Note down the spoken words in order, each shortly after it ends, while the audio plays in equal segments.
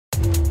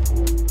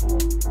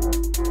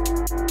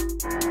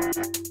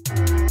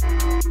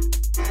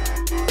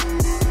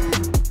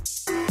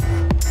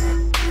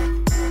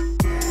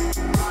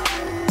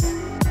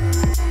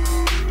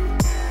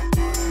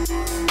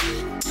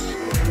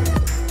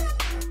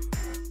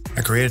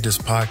I created this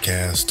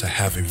podcast to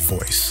have a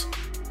voice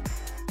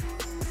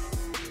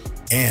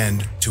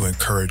and to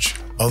encourage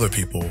other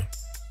people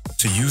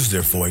to use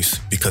their voice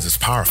because it's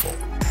powerful.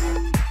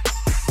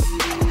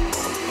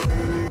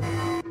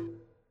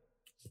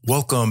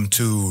 Welcome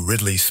to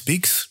Ridley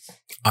Speaks.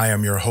 I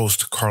am your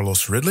host,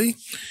 Carlos Ridley.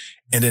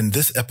 And in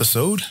this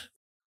episode,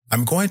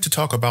 I'm going to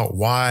talk about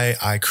why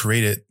I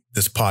created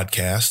this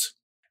podcast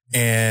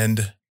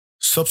and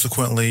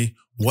subsequently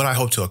what I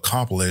hope to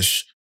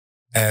accomplish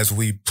as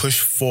we push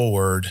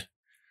forward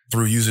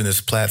through using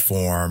this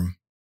platform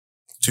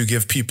to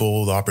give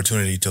people the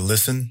opportunity to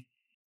listen,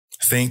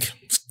 think,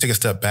 take a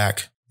step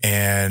back,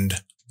 and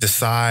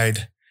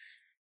decide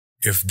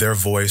if their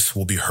voice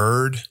will be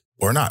heard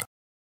or not.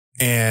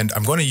 And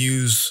I'm going to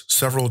use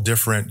several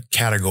different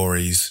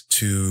categories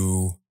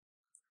to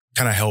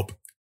kind of help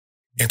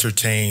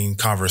entertain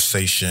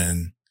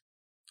conversation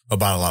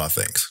about a lot of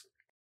things.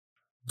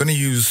 I'm going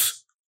to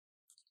use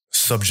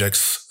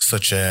subjects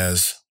such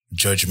as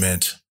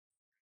judgment,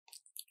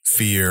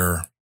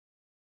 fear,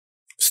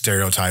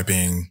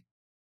 stereotyping,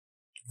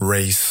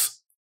 race,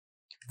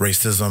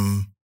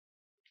 racism,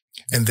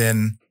 and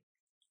then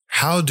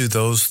how do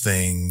those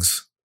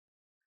things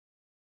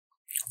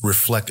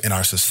reflect in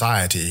our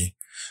society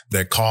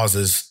that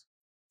causes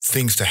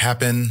things to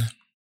happen,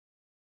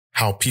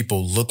 how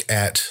people look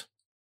at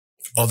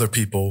other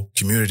people,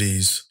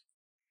 communities,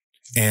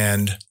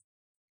 and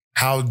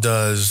how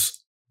does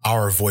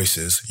our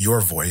voices,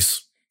 your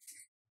voice,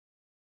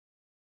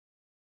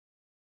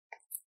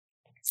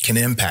 can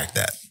impact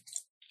that.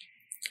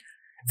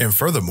 And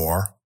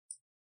furthermore,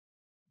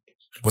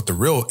 what the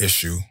real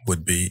issue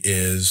would be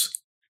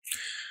is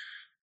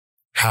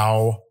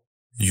how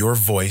your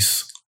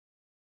voice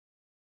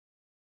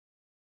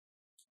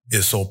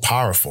is so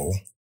powerful,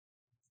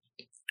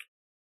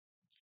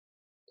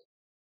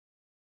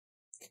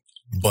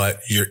 but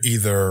you're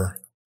either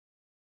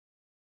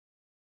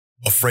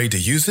afraid to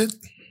use it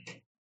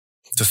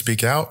to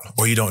speak out,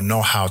 or you don't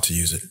know how to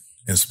use it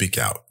and speak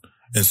out.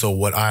 And so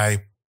what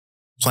I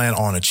plan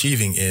on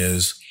achieving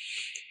is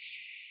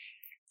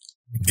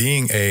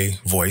being a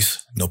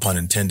voice, no pun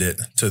intended,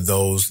 to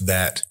those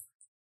that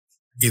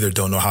either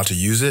don't know how to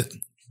use it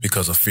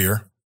because of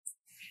fear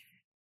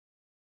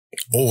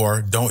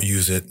or don't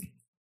use it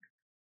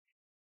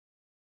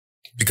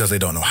because they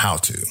don't know how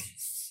to.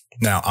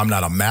 Now, I'm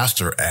not a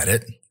master at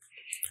it.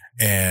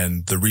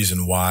 And the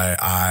reason why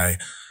I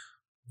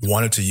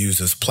wanted to use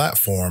this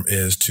platform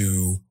is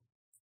to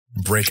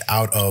break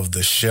out of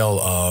the shell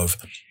of,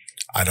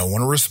 I don't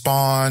want to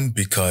respond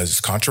because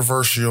it's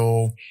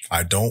controversial.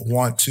 I don't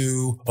want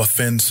to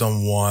offend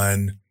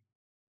someone.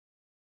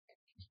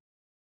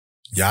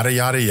 Yada,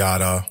 yada,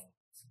 yada.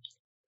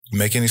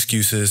 Making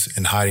excuses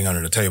and hiding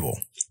under the table.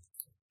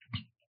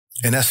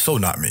 And that's so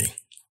not me.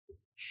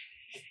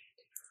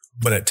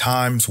 But at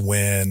times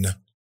when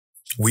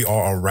we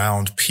are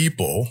around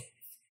people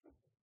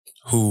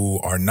who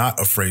are not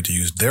afraid to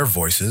use their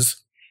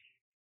voices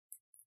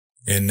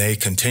and they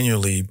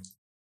continually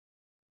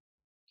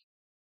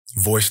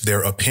voice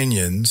their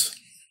opinions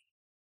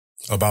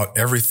about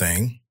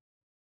everything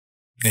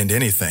and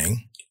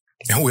anything,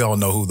 and we all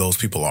know who those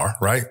people are,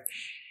 right?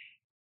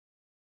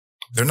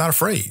 They're not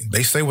afraid.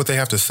 They say what they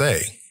have to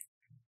say.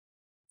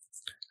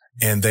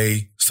 And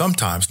they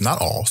sometimes,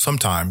 not all,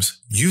 sometimes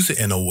use it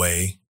in a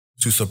way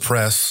to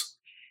suppress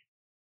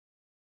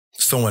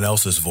someone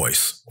else's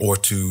voice or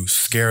to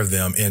scare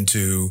them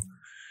into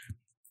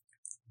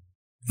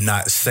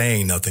not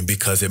saying nothing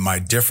because it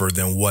might differ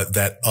than what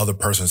that other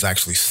person is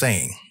actually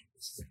saying.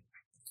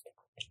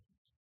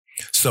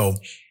 So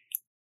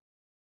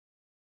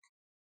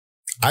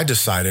I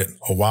decided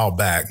a while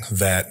back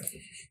that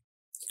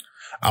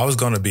I was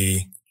going to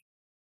be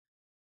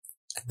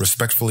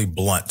respectfully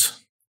blunt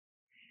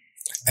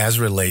as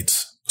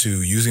relates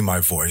to using my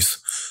voice,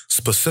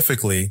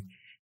 specifically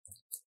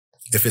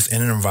if it's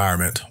in an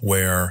environment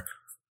where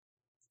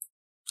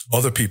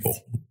other people,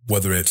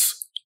 whether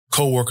it's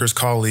coworkers,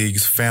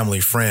 colleagues, family,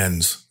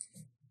 friends,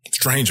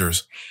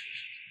 strangers,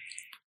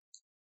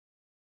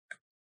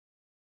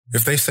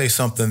 if they say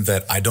something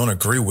that I don't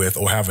agree with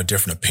or have a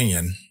different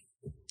opinion,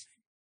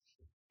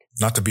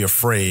 not to be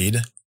afraid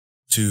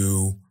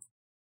to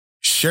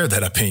share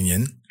that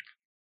opinion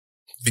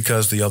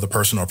because the other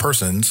person or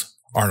persons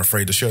aren't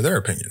afraid to share their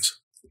opinions.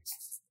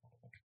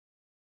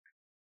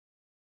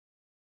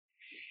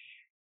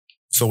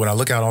 So when I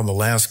look out on the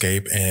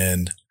landscape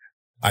and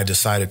I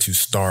decided to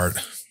start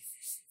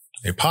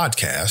a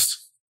podcast,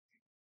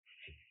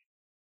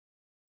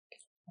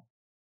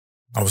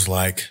 I was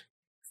like,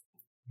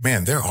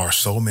 man, there are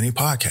so many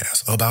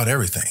podcasts about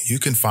everything. You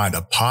can find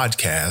a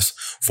podcast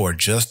for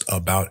just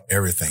about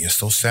everything. It's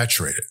so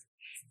saturated.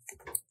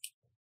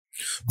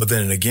 But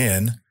then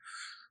again,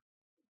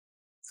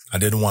 I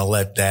didn't want to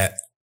let that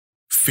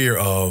fear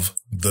of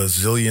the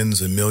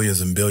zillions and millions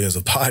and billions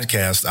of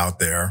podcasts out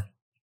there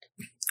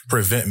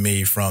prevent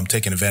me from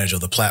taking advantage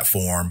of the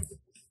platform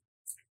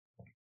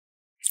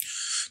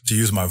to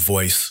use my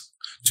voice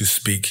to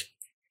speak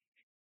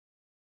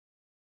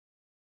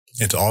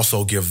and to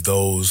also give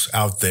those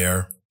out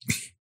there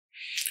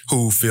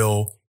who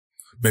feel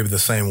maybe the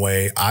same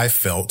way I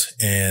felt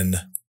in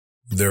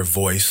their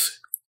voice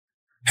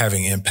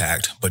having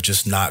impact, but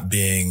just not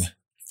being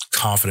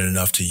confident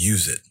enough to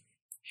use it.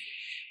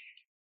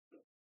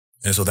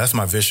 And so that's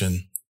my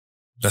vision.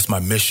 That's my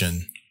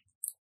mission,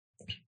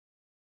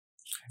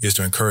 is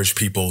to encourage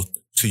people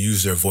to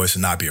use their voice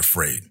and not be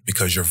afraid,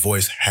 because your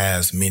voice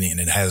has meaning and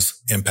it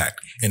has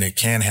impact, and it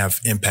can have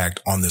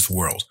impact on this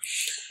world.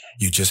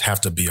 You just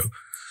have to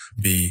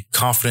be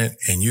confident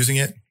in using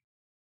it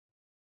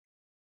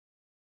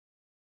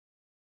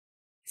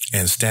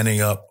and standing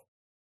up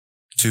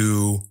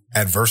to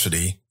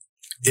adversity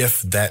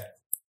if that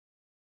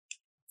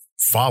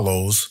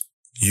follows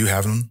you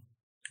having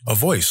a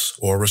voice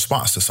or a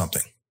response to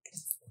something.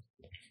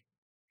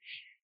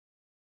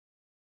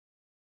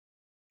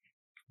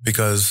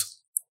 Because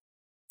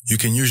you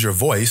can use your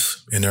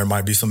voice and there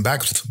might be some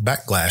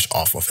backlash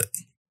off of it.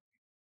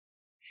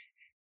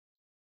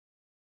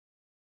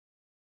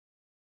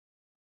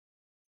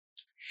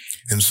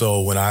 And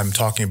so when I'm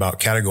talking about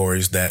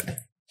categories that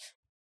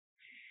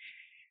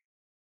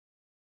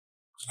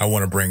I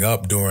want to bring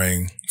up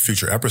during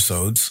future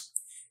episodes,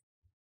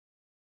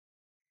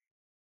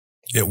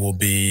 it will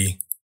be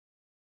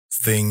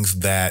things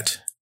that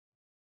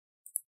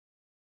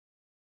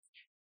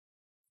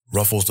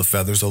ruffles the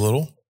feathers a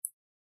little.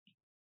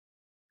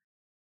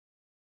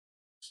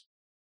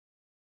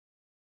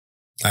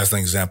 As an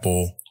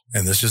example,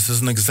 and this just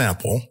is an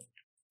example,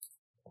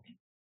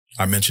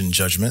 I mentioned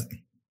judgment.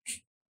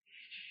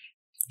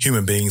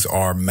 Human beings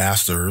are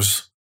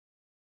masters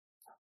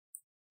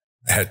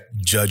at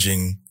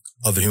judging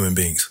other human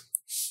beings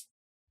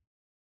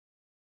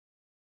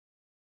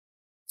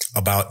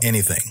about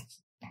anything.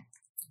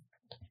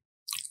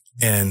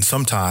 And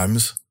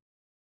sometimes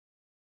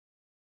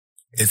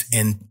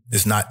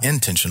it's not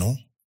intentional,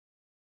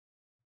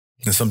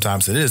 and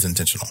sometimes it is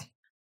intentional.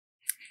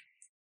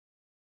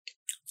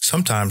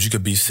 Sometimes you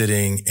could be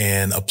sitting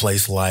in a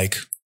place like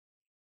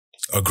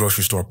a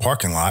grocery store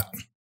parking lot,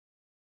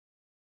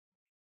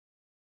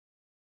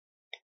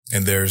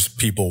 and there's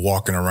people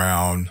walking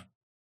around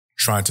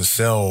trying to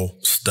sell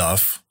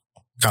stuff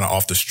kind of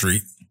off the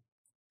street.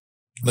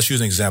 Let's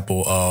use an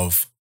example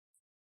of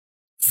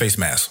face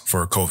masks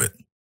for COVID.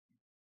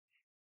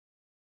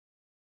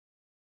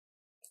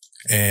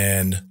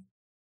 And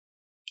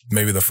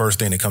maybe the first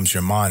thing that comes to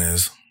your mind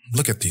is,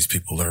 look at these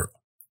people.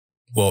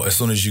 Well, as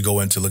soon as you go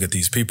in to look at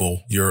these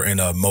people, you're in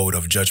a mode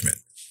of judgment.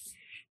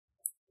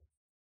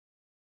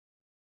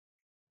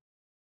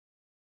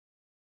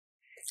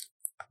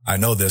 I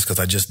know this because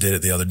I just did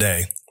it the other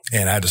day,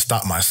 and I had to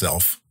stop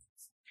myself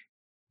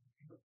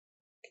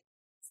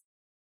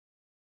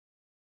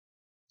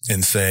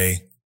and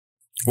say,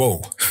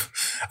 whoa,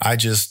 I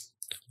just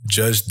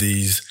judged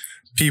these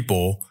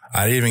people.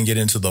 I didn't even get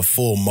into the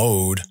full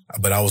mode,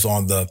 but I was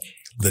on the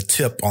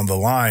tip on the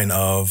line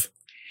of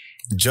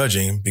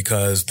judging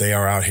because they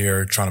are out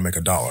here trying to make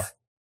 $1.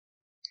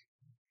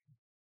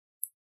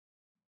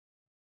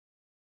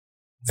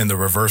 And the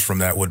reverse from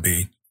that would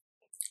be,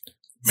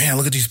 man,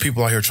 look at these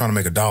people out here trying to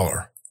make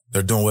 $1.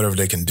 They're doing whatever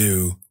they can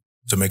do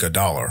to make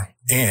 $1.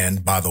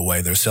 And by the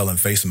way, they're selling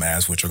face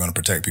masks, which are going to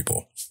protect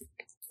people.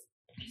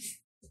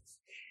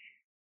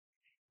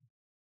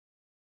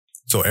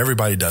 So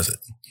everybody does it.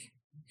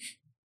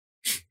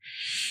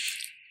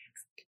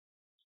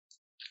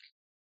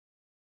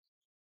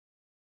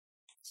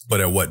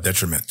 But at what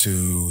detriment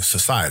to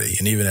society?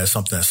 And even as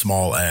something as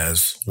small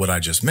as what I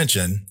just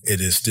mentioned,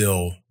 it is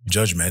still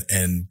judgment,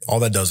 and all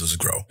that does is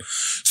grow.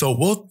 So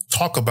we'll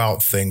talk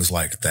about things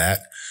like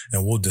that,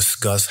 and we'll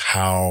discuss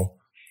how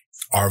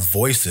our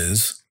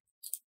voices,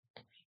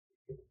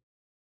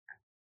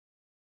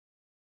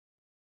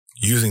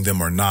 using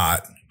them or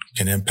not,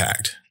 can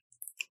impact.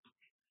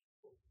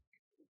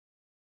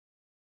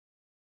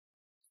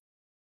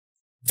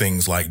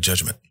 Things like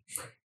judgment.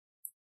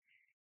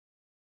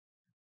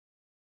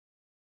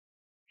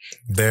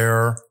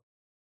 There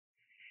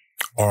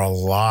are a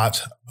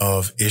lot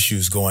of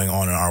issues going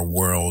on in our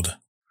world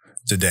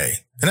today.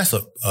 And that's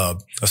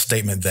a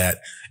statement that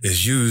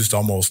is used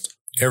almost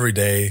every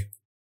day,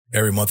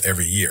 every month,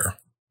 every year.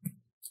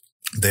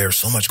 There's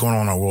so much going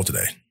on in our world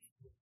today.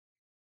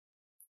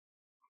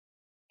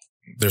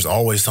 There's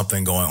always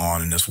something going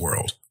on in this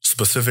world.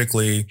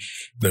 Specifically,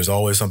 there's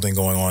always something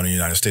going on in the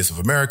United States of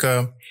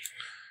America.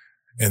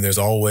 And there's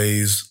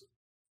always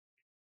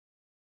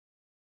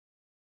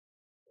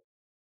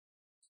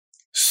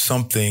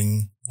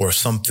something or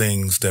some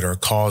things that are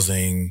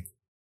causing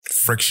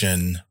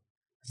friction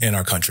in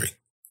our country.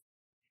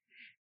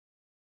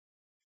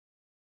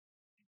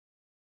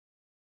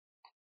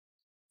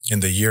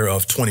 And the year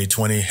of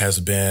 2020 has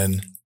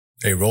been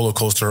a roller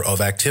coaster of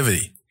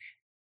activity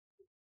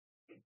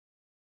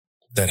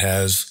that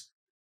has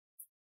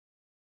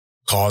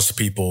caused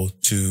people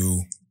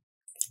to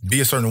be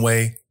a certain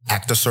way,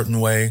 act a certain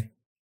way,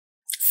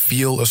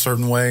 feel a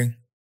certain way.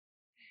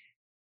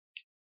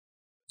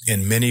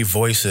 And many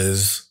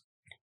voices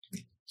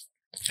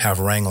have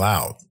rang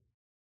loud.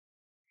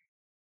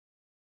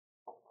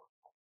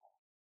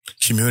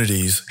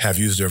 Communities have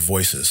used their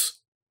voices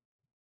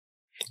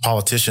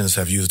Politicians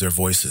have used their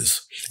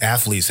voices.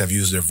 Athletes have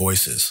used their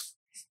voices.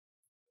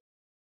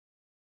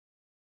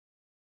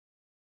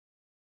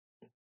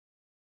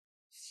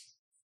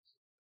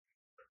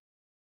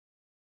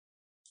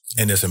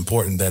 And it's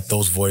important that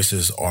those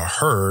voices are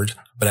heard.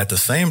 But at the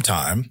same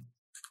time,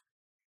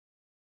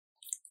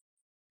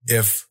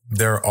 if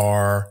there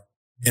are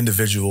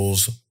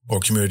individuals or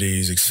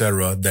communities,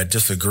 etc., that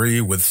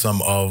disagree with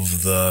some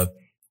of the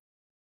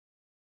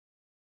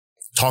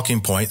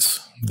talking points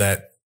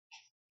that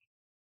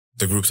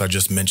the groups I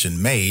just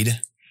mentioned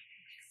made,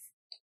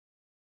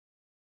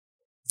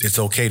 it's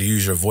okay to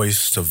use your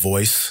voice to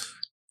voice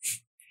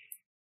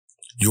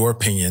your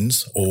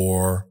opinions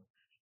or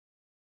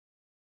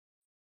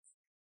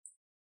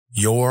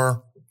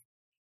your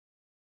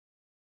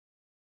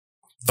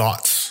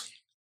thoughts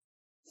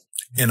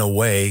in a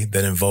way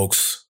that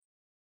invokes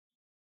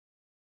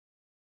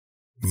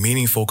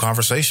meaningful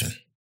conversation.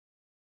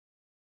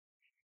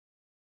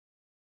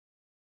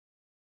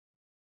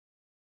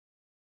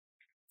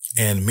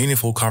 And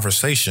meaningful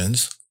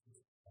conversations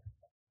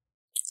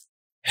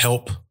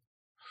help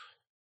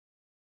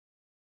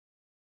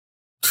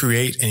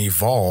create and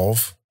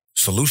evolve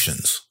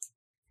solutions.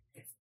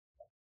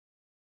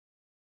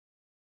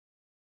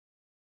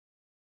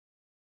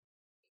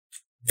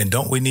 And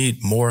don't we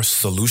need more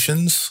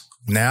solutions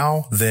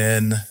now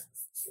than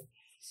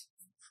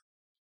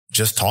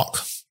just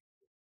talk?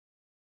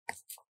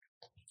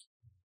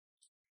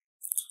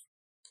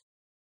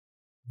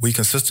 We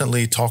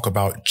consistently talk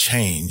about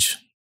change.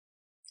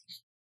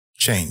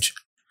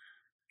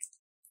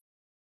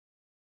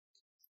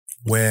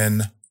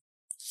 When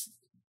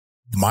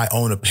my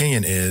own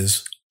opinion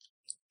is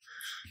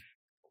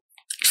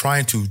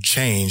trying to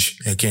change,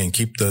 again,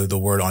 keep the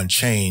word on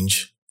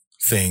change,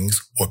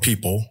 things or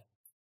people,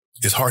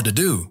 is hard to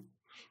do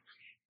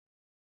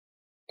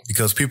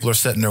because people are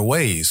set in their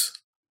ways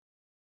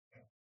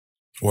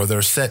or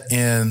they're set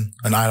in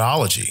an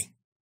ideology.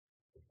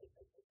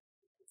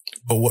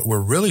 But what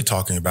we're really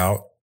talking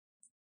about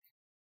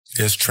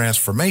is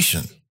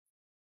transformation.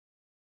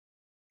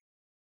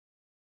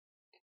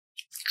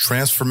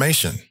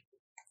 Transformation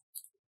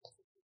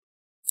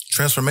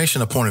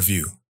of point of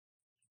view.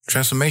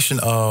 Transformation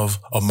of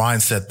a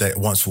mindset that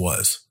once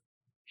was.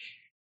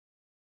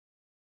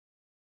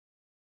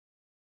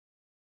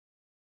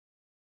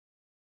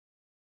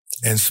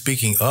 And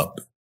speaking up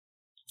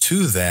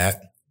to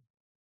that,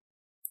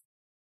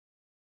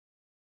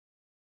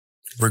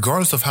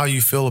 regardless of how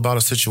you feel about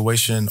a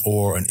situation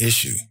or an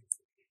issue.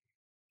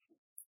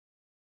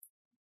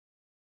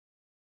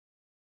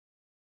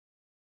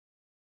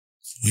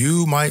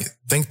 You might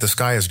think the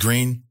sky is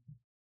green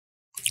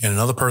and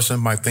another person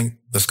might think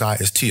the sky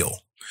is teal.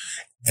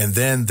 And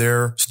then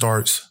there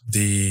starts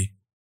the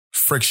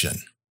friction.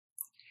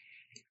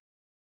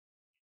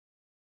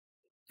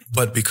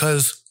 But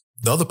because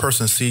the other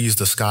person sees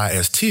the sky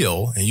as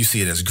teal and you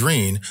see it as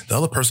green, the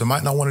other person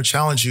might not want to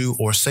challenge you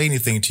or say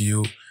anything to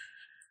you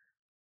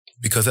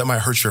because that might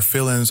hurt your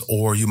feelings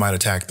or you might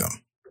attack them,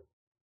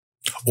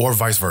 or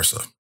vice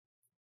versa.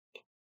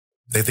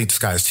 They think the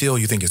sky is teal,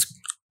 you think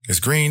it's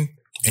green,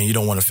 and you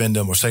don't want to offend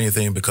them or say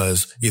anything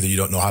because either you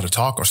don't know how to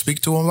talk or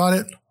speak to them about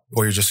it,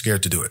 or you're just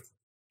scared to do it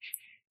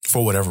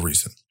for whatever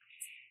reason.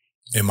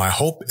 And my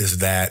hope is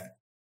that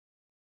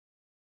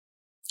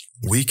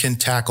we can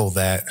tackle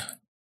that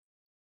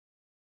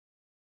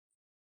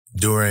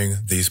during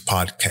these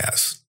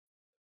podcasts.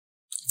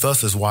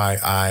 Thus is why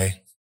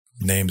I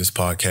named this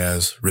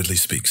podcast Ridley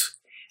Speaks.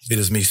 It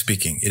is me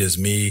speaking. It is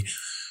me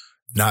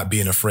not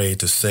being afraid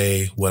to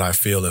say what I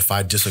feel if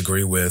I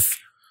disagree with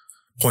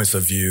points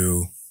of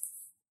view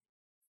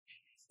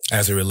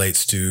as it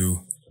relates to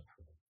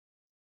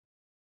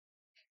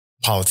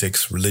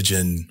politics,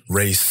 religion,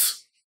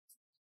 race,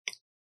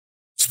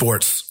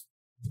 sports,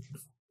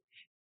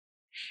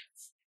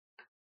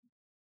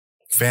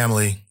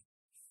 family,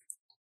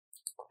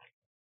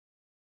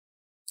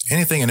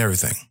 anything and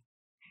everything.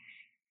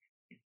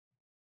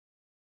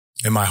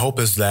 And my hope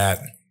is that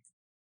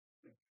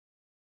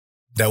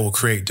will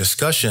create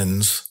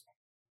discussions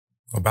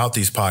about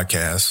these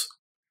podcasts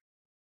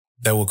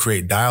that will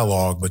create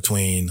dialogue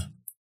between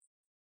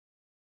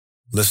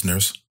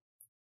listeners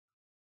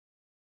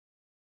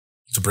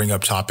to bring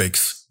up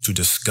topics, to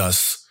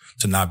discuss,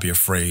 to not be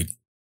afraid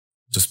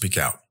to speak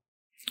out.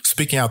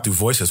 Speaking out through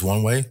voice is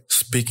one way.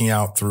 Speaking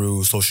out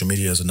through social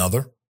media is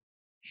another.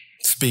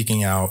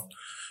 Speaking out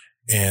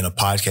in a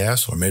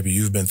podcast, or maybe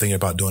you've been thinking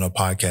about doing a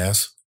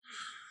podcast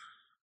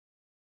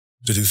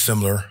to do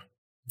similar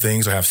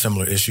things or have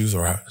similar issues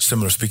or have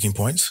similar speaking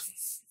points.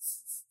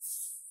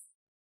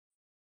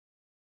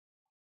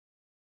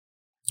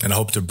 And I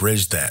hope to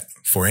bridge that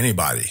for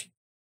anybody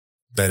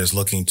that is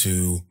looking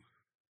to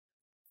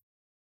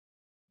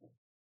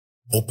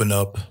open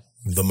up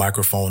the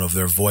microphone of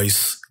their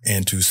voice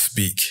and to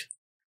speak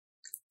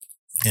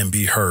and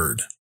be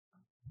heard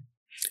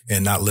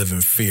and not live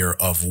in fear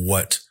of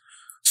what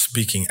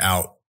speaking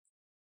out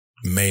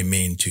may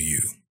mean to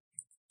you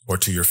or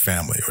to your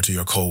family or to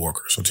your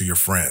coworkers or to your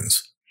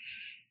friends.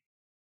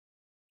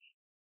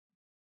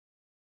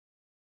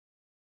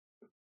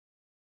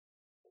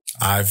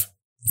 I've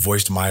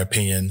voiced my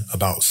opinion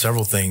about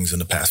several things in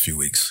the past few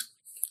weeks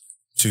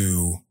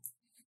to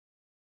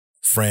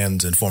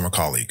friends and former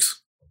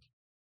colleagues.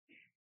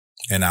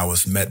 And I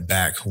was met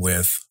back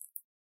with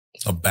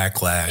a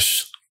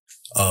backlash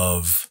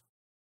of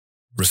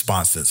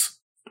responses,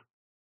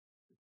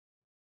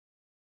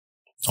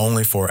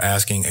 only for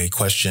asking a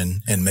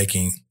question and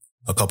making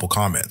a couple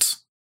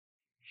comments.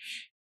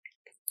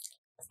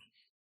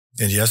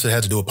 And yes, it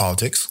had to do with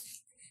politics,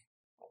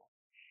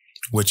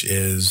 which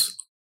is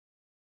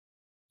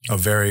a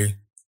very,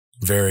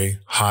 very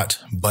hot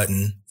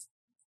button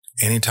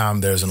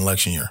anytime there's an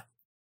election year.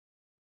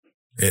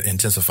 It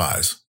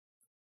intensifies.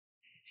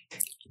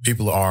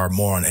 People are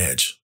more on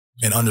edge,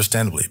 and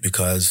understandably,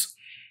 because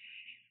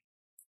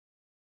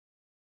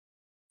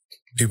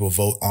people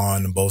vote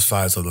on both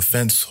sides of the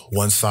fence.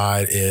 One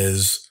side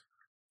is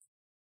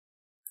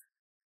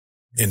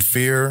in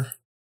fear.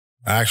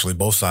 Actually,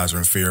 both sides are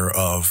in fear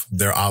of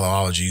their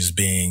ideologies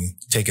being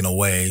taken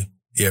away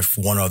if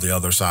one or the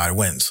other side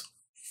wins,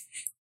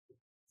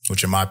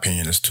 which in my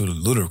opinion is totally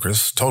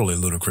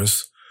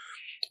ludicrous,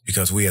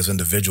 because we as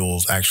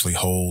individuals actually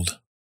hold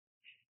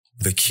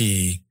the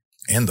key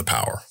and the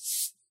power.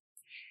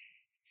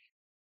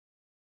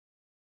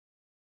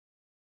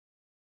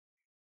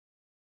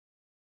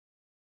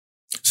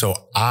 So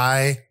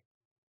I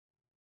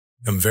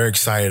am very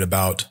excited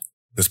about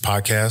this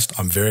podcast.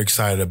 I'm very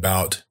excited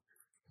about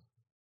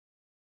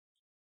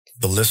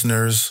the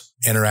listeners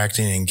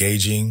interacting,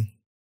 engaging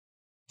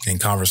in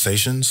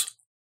conversations,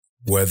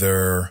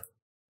 whether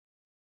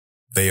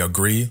they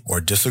agree or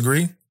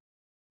disagree.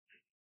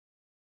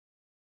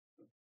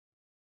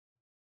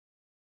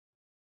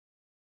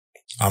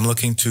 I'm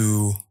looking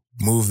to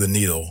move the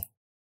needle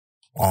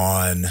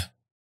on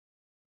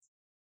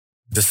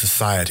this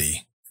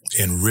society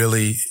in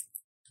really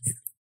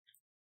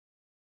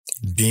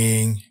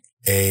being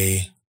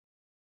a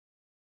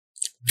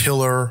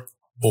pillar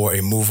or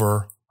a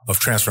mover of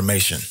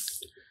transformation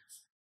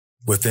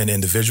within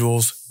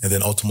individuals and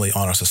then ultimately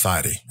on our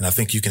society. And I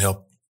think you can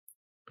help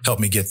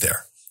me get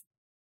there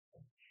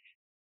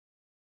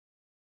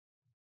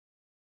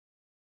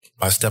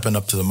by stepping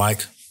up to the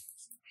mic,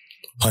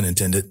 pun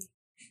intended,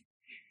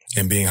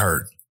 and being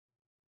heard,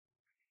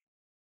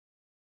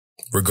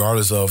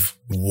 regardless of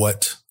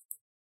what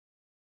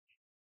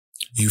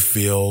you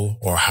feel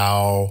or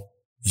how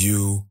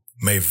you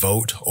may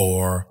vote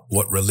or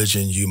what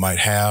religion you might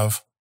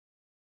have.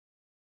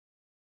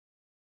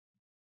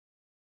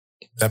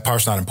 That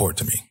part's not important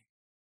to me.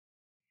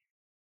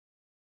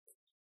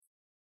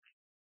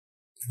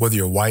 Whether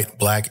you're white,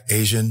 black,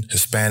 Asian,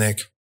 Hispanic,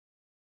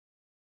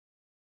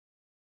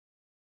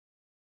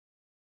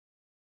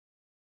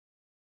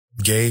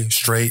 gay,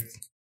 straight,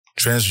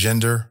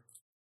 transgender,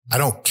 I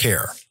don't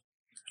care.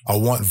 I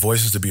want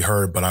voices to be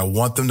heard, but I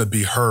want them to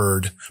be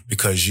heard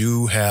because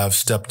you have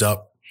stepped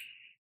up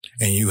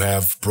and you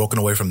have broken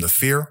away from the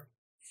fear.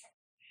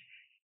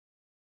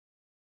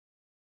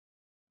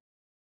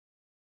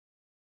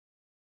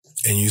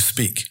 And you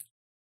speak.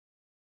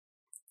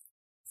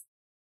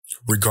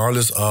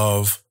 Regardless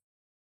of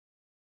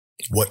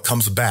what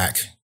comes back,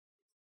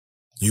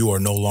 you are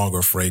no longer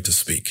afraid to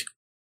speak.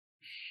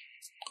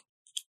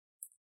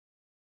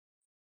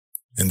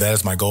 And that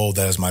is my goal.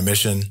 That is my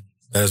mission.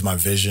 That is my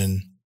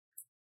vision.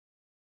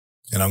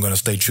 And I'm going to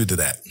stay true to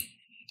that.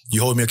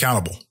 You hold me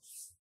accountable.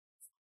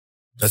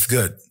 That's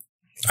good.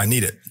 I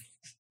need it.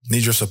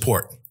 Need your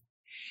support.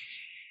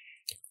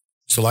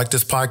 So like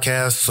this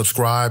podcast,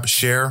 subscribe,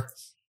 share,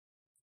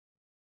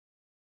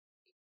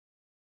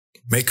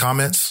 make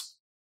comments,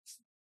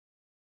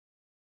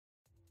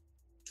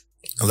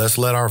 and let's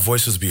let our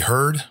voices be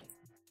heard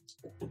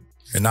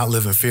and not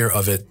live in fear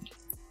of it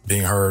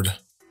being heard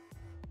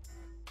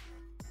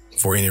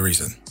for any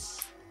reason.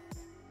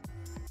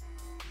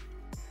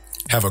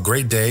 Have a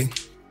great day.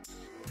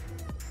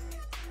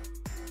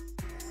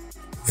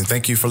 And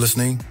thank you for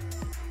listening.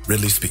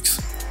 Ridley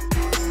Speaks.